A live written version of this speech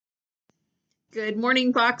Good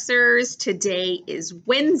morning, Boxers. Today is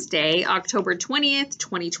Wednesday, October 20th,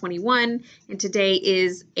 2021, and today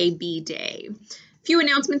is a B day. Few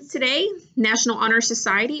announcements today. National Honor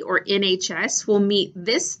Society, or NHS, will meet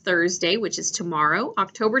this Thursday, which is tomorrow,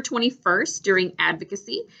 October 21st, during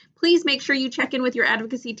advocacy. Please make sure you check in with your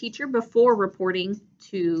advocacy teacher before reporting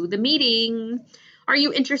to the meeting. Are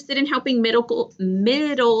you interested in helping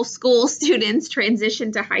middle school students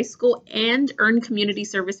transition to high school and earn community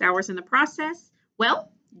service hours in the process? Well,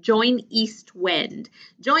 join East Wind.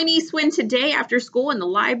 Join East Wind today after school in the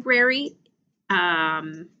library.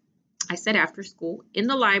 I said after school in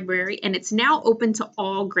the library, and it's now open to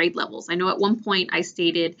all grade levels. I know at one point I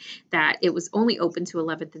stated that it was only open to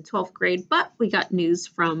 11th and 12th grade, but we got news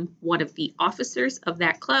from one of the officers of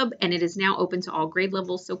that club, and it is now open to all grade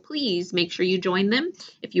levels. So please make sure you join them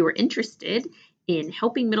if you are interested in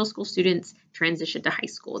helping middle school students transition to high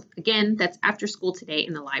school. Again, that's after school today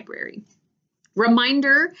in the library.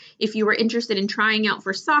 Reminder, if you are interested in trying out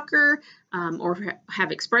for soccer or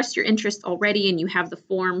have expressed your interest already and you have the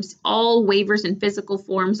forms, all waivers and physical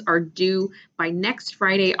forms are due by next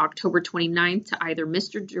Friday, October 29th to either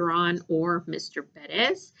Mr. Duran or Mr.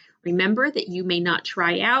 Perez. Remember that you may not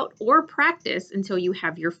try out or practice until you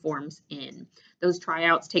have your forms in. Those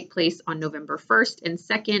tryouts take place on November 1st and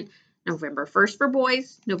 2nd, November 1st for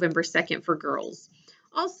boys, November 2nd for girls.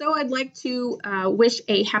 Also, I'd like to wish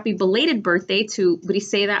a happy belated birthday to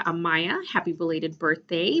Briseida Amaya. Happy belated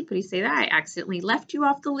birthday, Briseida. I accidentally left you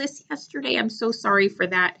off the list yesterday. I'm so sorry for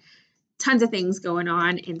that. Tons of things going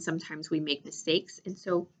on, and sometimes we make mistakes. And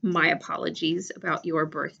so my apologies about your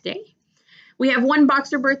birthday. We have one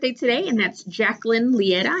Boxer birthday today, and that's Jacqueline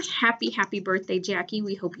Lieta. Happy birthday, Jackie.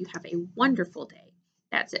 We hope you have a wonderful day.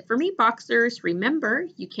 That's it for me, Boxers. Remember,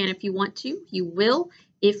 you can if you want to. You will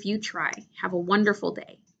if you try. Have a wonderful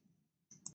day.